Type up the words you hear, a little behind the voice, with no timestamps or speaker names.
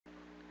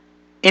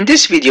In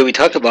this video, we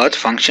talk about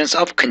functions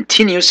of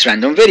continuous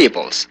random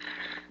variables.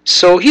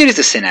 So here is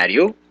the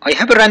scenario. I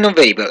have a random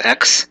variable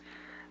x,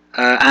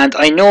 and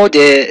I know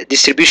the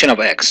distribution of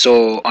x.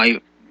 So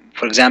I,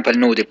 for example,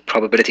 know the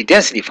probability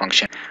density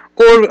function,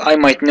 or I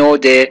might know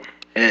the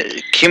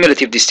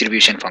cumulative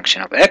distribution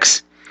function of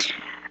x.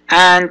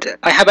 And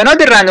I have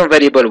another random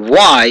variable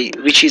y,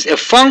 which is a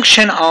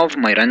function of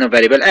my random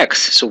variable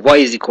x. So y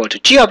is equal to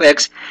g of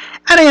x,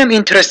 and I am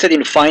interested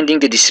in finding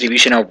the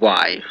distribution of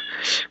y.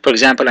 For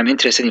example, I'm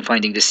interested in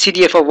finding the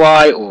CDF of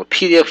y or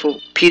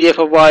PDF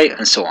of y,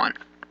 and so on.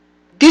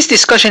 This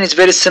discussion is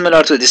very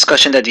similar to the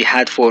discussion that we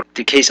had for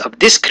the case of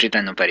discrete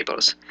random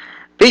variables.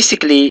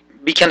 Basically,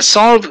 we can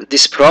solve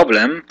this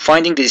problem,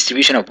 finding the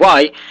distribution of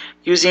y,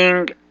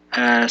 using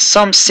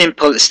some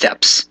simple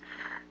steps.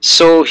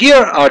 So here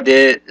are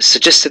the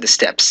suggested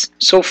steps.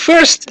 So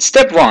first,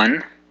 step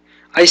 1,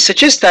 I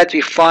suggest that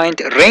we find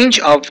range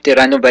of the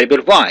random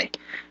variable y,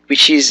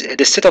 which is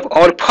the set of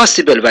all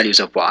possible values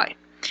of y.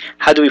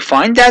 How do we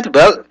find that?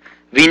 Well,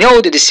 we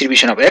know the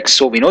distribution of x,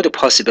 so we know the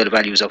possible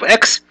values of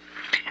x,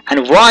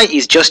 and y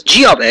is just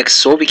g of x,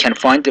 so we can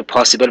find the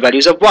possible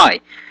values of y.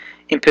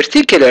 In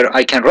particular,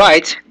 I can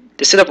write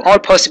the set of all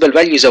possible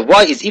values of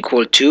y is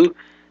equal to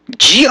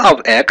g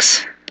of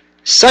x,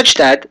 such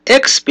that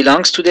x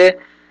belongs to the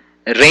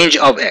range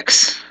of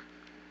x.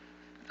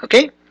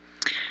 Okay?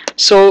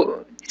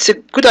 So it's a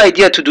good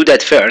idea to do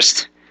that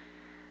first.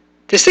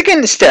 The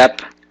second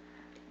step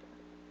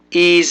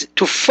is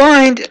to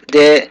find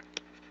the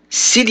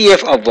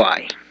CDF of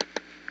y.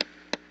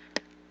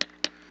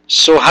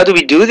 So how do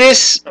we do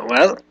this?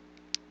 Well,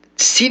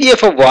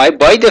 CDF of y,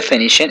 by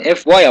definition,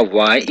 fy of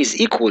y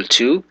is equal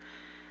to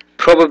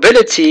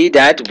probability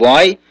that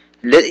y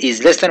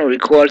is less than or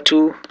equal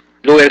to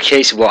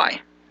lowercase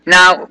y.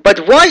 Now,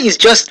 but y is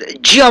just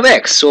g of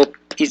x, so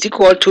is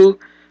equal to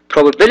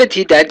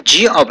probability that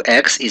g of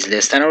x is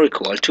less than or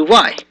equal to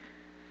y.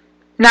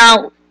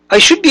 Now, I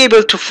should be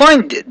able to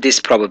find this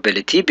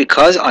probability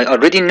because I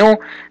already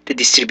know the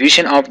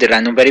distribution of the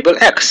random variable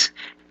x.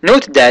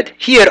 Note that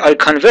here I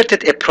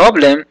converted a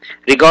problem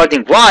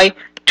regarding y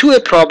to a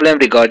problem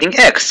regarding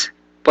x.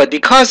 But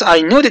because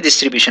I know the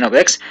distribution of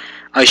x,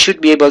 I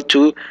should be able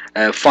to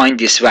find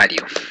this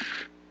value.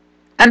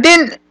 And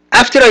then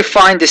after I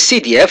find the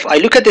CDF, I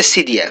look at the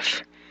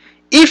CDF.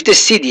 If the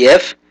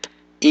CDF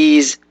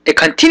is a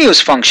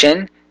continuous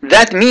function,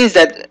 that means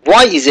that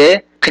y is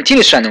a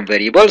continuous random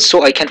variable,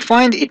 so I can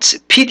find its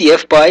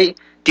PDF by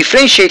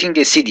differentiating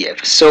the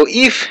CDF. So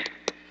if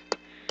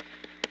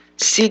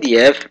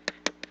CDF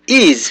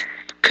is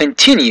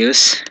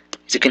continuous,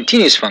 it's a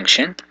continuous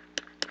function,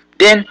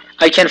 then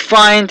I can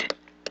find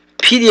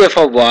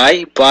PDF of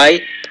y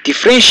by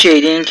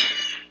differentiating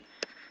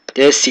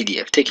the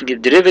CDF, taking the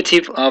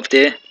derivative of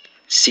the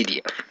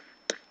CDF.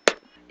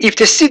 If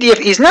the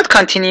CDF is not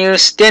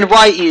continuous, then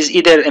y is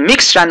either a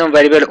mixed random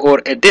variable or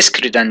a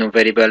discrete random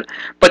variable,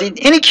 but in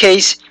any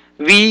case,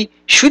 we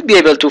should be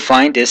able to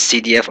find the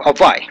CDF of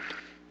y.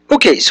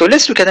 Okay, so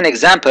let's look at an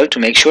example to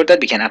make sure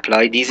that we can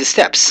apply these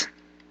steps.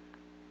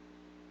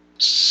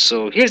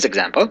 So here's an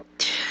example.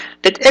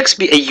 Let x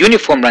be a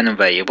uniform random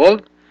variable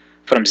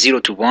from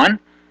 0 to 1.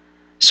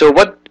 So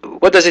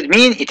what does it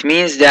mean? It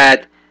means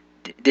that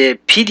the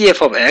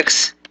PDF of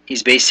x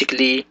is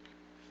basically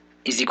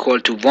equal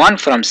to 1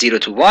 from 0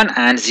 to 1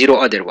 and 0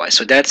 otherwise.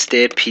 So that's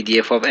the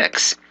PDF of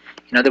x.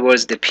 In other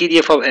words, the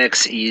PDF of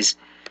x is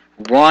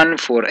 1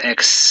 for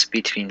x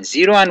between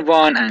 0 and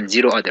 1 and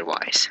 0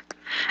 otherwise.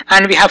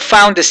 And we have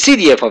found the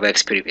CDF of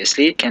x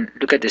previously. You can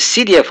look at the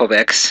CDF of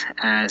x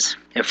as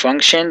a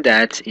function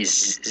that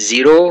is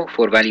 0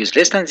 for values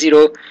less than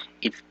 0.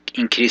 It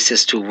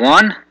increases to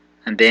 1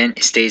 and then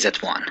it stays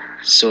at 1.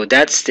 So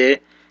that's the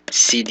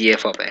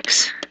CDF of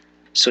x.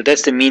 So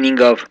that's the meaning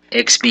of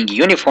x being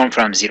uniform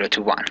from 0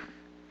 to 1.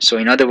 So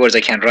in other words,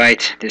 I can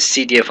write the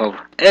CDF of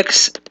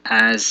x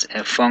as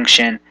a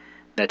function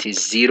that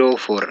is 0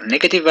 for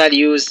negative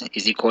values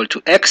is equal to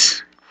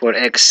x for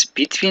x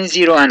between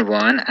 0 and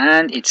 1,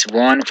 and it's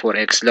 1 for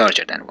x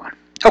larger than 1.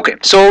 Okay,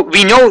 so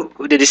we know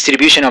the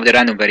distribution of the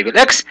random variable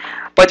x,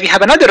 but we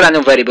have another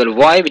random variable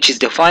y, which is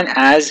defined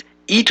as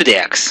e to the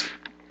x.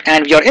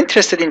 And we are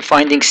interested in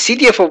finding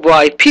CDF of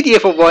y,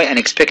 PDF of y, and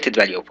expected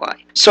value of y.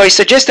 So I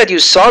suggest that you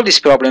solve this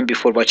problem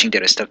before watching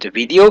the rest of the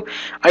video.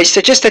 I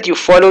suggest that you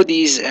follow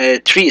these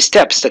 3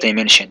 steps that I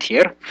mentioned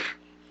here.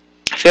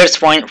 First,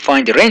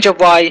 find the range of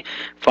y,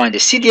 find the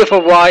CDF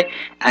of y,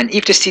 and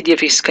if the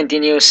CDF is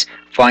continuous,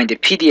 find the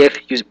PDF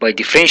used by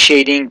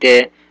differentiating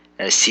the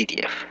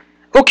CDF.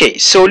 Okay,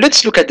 so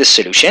let's look at the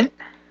solution.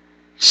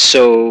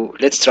 So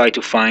let's try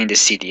to find the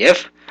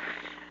CDF.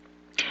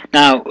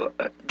 Now,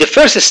 the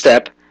first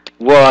step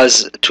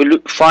was to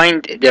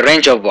find the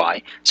range of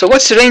y. So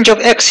what's the range of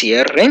x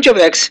here? Range of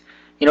x,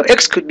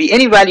 x could be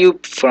any value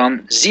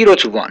from 0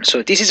 to 1.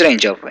 So this is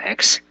range of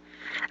x.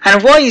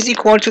 And y is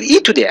equal to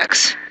e to the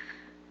x.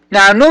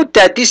 Now note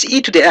that this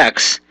e to the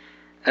x,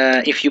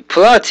 if you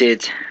plot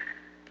it,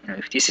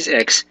 if this is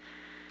x,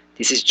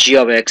 this is g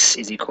of x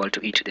is equal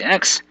to e to the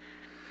x.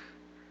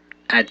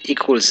 at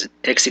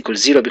x equals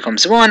 0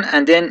 becomes 1,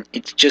 and then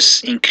it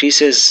just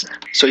increases.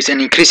 So it's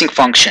an increasing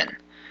function.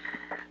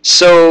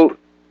 So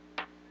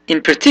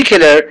in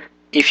particular,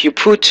 if you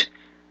put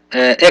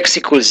x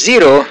equals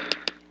 0,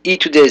 e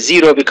to the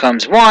 0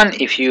 becomes 1.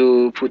 If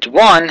you put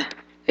 1,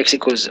 x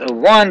equals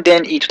 1,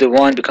 then e to the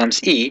 1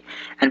 becomes e.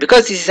 And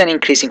because this is an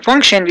increasing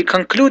function, we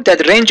conclude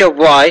that range of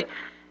y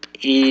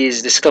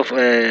is the set of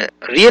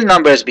real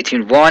numbers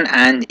between 1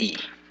 and e.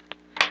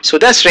 So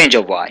that's range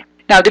of y.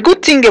 Now the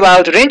good thing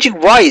about ranging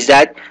y is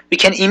that we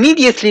can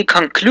immediately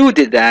conclude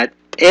that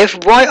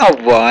fy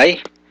of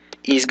y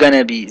is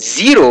gonna be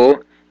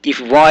 0 if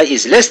y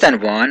is less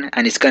than 1,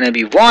 and it's gonna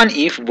be 1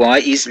 if y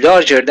is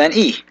larger than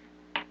e,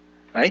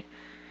 right?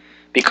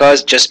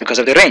 Just because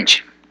of the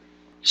range.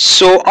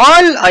 So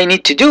all I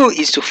need to do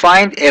is to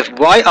find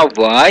fy of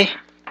y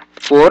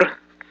for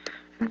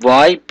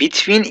y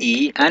between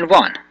e and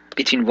 1,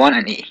 between 1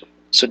 and e.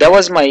 So that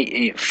was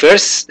my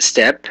first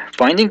step,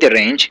 finding the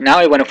range. Now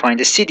I want to find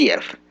the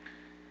CDF.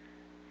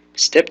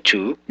 Step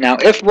 2. Now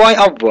fy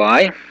of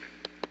y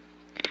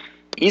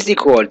is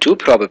equal to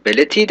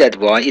probability that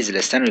y is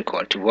less than or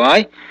equal to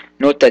y.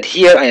 Note that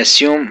here I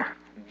assume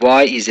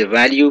y is a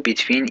value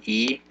between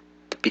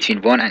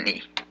 1 and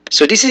e.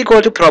 So this is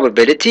equal to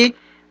probability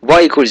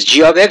y equals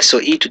g of x,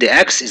 so e to the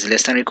x is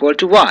less than or equal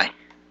to y.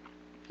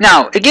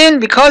 Now again,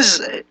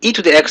 because e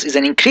to the x is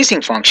an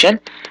increasing function,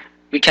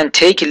 we can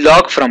take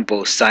log from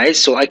both sides.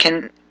 So I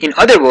can, in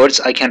other words,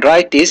 I can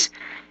write this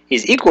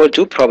is equal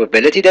to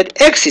probability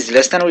that x is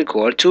less than or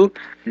equal to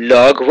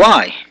log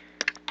y.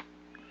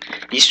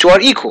 These two are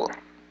equal.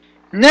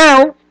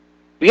 Now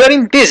we are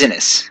in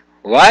business.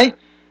 Why?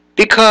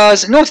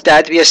 Because note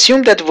that we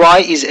assume that y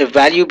is a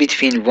value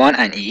between 1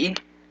 and e.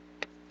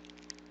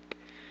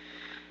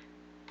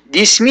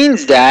 This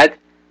means that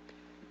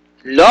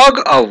log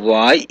of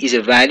y is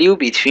a value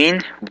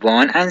between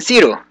 1 and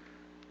 0.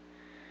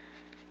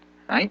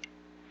 Right?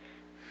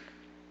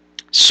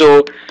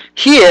 So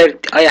here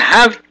I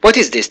have, what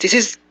is this? This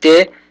is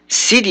the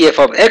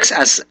CDF of x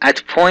as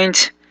at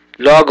point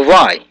log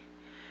y.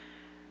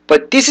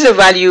 But this is a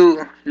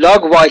value,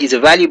 log y is a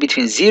value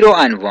between 0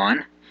 and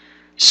 1.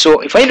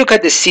 So if I look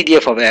at the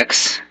CDF of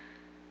x,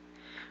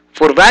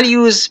 for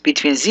values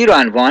between 0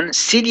 and 1,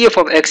 CDF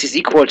of x is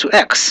equal to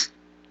x.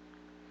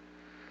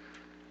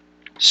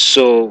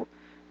 So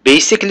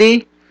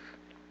basically,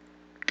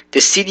 the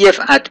CDF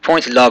at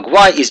point log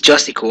y is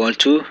just equal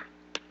to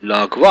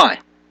log y.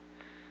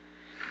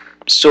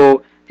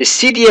 So the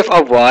CDF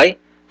of y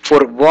for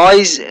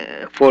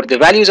the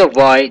values of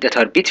y that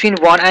are between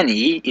 1 and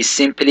e is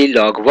simply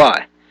log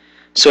y.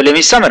 So let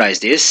me summarize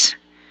this.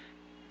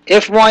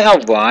 Fy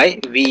of y,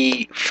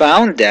 we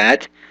found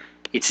that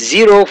it's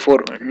 0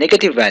 for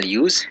negative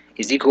values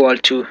is equal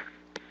to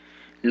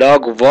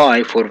log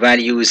y for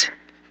values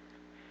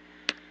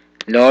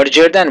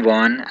larger than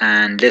 1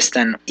 and less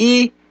than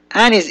e,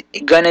 and is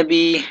gonna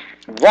be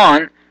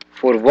 1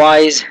 for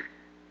y's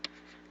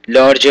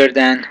larger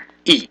than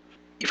e.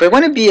 If I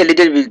want to be a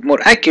little bit more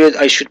accurate,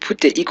 I should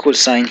put the equal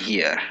sign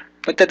here,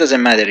 but that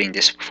doesn't matter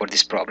for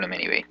this problem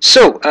anyway.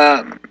 So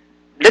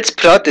let's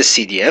plot the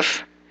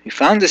CDF. We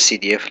found the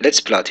CDF.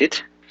 Let's plot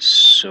it.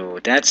 So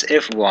that's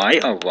fy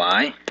of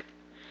y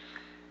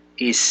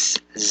is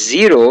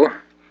 0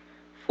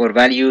 for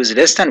values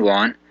less than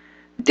 1.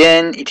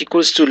 Then it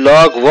equals to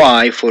log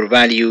y for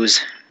values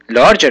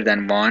larger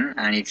than 1,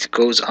 and it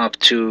goes up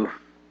to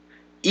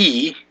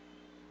e.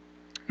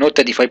 Note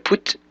that if I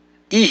put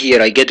e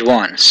here, I get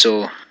 1,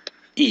 so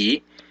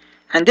e,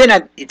 and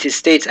then it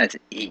stays at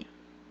e,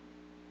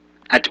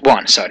 at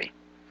 1, sorry.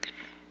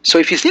 So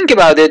if you think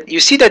about it, you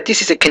see that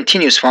this is a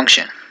continuous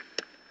function.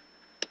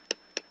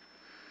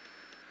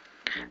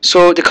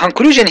 So the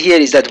conclusion here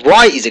is that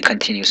y is a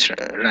continuous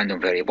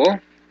random variable.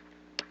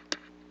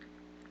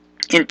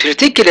 In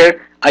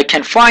particular, I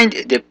can find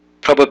the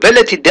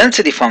probability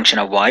density function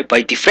of y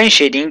by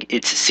differentiating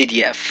its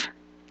CDF.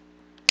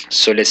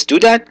 So let's do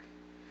that.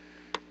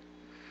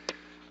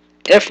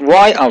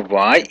 Fy of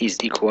y is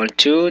equal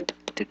to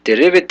the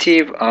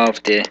derivative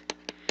of the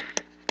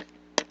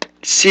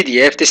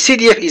CDF. The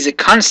CDF is a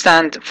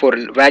constant for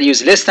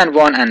values less than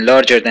 1 and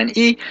larger than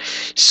e,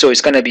 so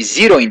it's going to be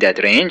 0 in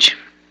that range.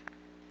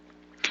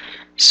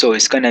 So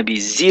it's going to be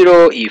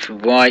 0 if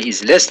y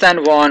is less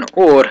than 1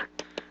 or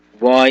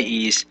y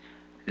is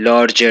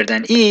larger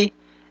than e,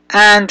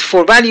 and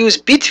for values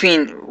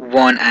between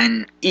 1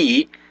 and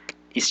e,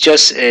 it's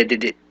just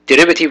the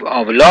derivative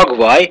of log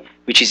y,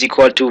 which is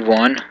equal to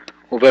 1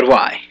 over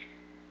y.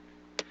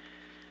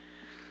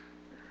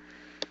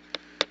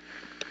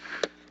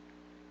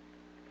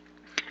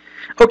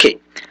 Okay,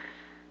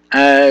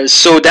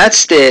 so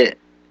that's the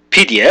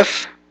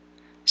PDF.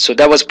 So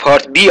that was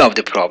part B of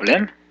the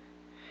problem,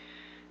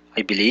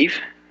 I believe.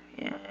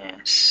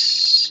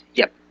 Yes,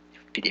 yep,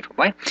 PDF of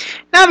y.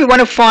 Now we want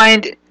to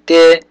find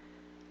the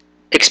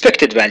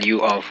expected value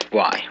of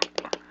y.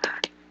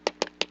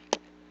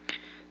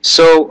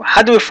 So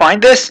how do we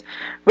find this?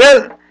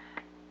 Well,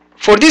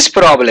 for this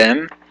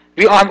problem,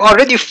 we have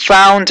already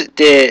found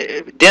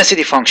the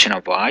density function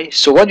of y.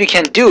 So what we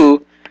can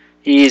do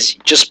is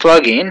just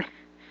plug in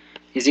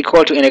is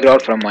equal to integral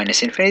from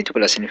minus infinity to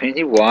plus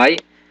infinity y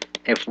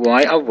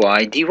fy of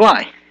y dy,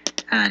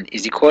 and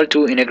is equal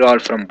to integral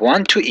from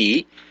 1 to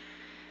e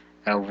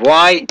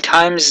y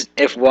times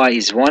fy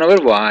is 1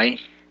 over y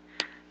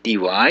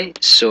dy,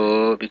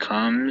 so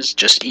becomes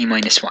just e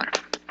minus 1.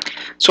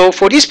 So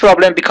for this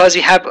problem, because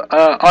we have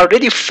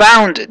already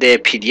found the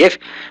PDF,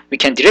 we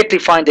can directly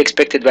find the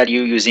expected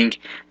value using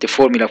the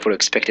formula for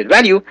expected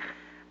value.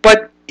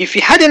 But if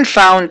we hadn't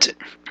found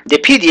the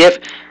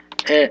PDF,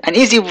 an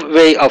easy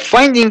way of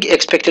finding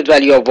expected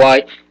value of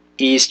y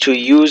is to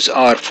use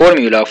our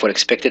formula for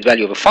expected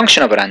value of a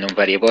function of a random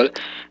variable,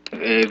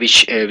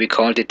 which we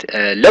called it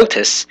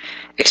lotus,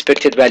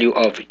 expected value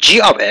of g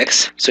of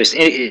x. So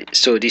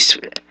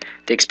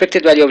the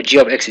expected value of g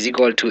of x is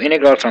equal to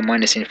integral from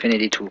minus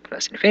infinity to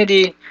plus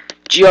infinity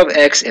g of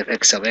x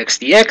fx of x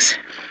dx.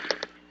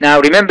 Now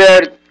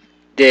remember,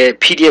 the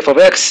PDF of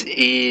x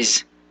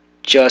is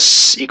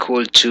just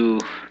equal to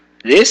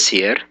this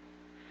here.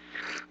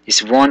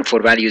 It's 1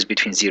 for values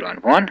between 0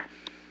 and 1.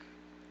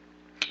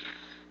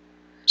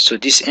 So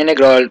this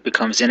integral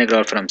becomes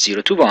integral from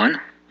 0 to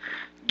 1.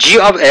 G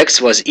of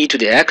x was e to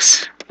the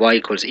x, y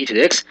equals e to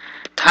the x,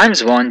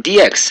 times 1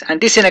 dx. And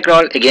this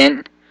integral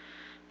again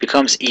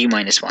becomes e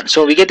minus 1.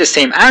 So we get the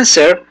same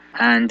answer,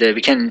 and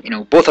we can,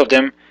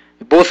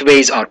 both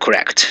ways are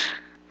correct.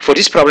 For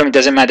this problem, it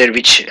doesn't matter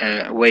which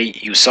way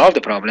you solve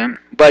the problem.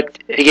 But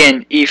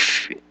again,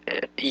 if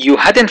you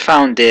hadn't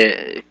found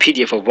the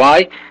PDF of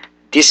y,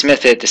 this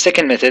method, the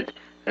second method,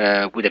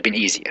 would have been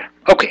easier.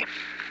 Okay,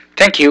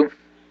 thank you.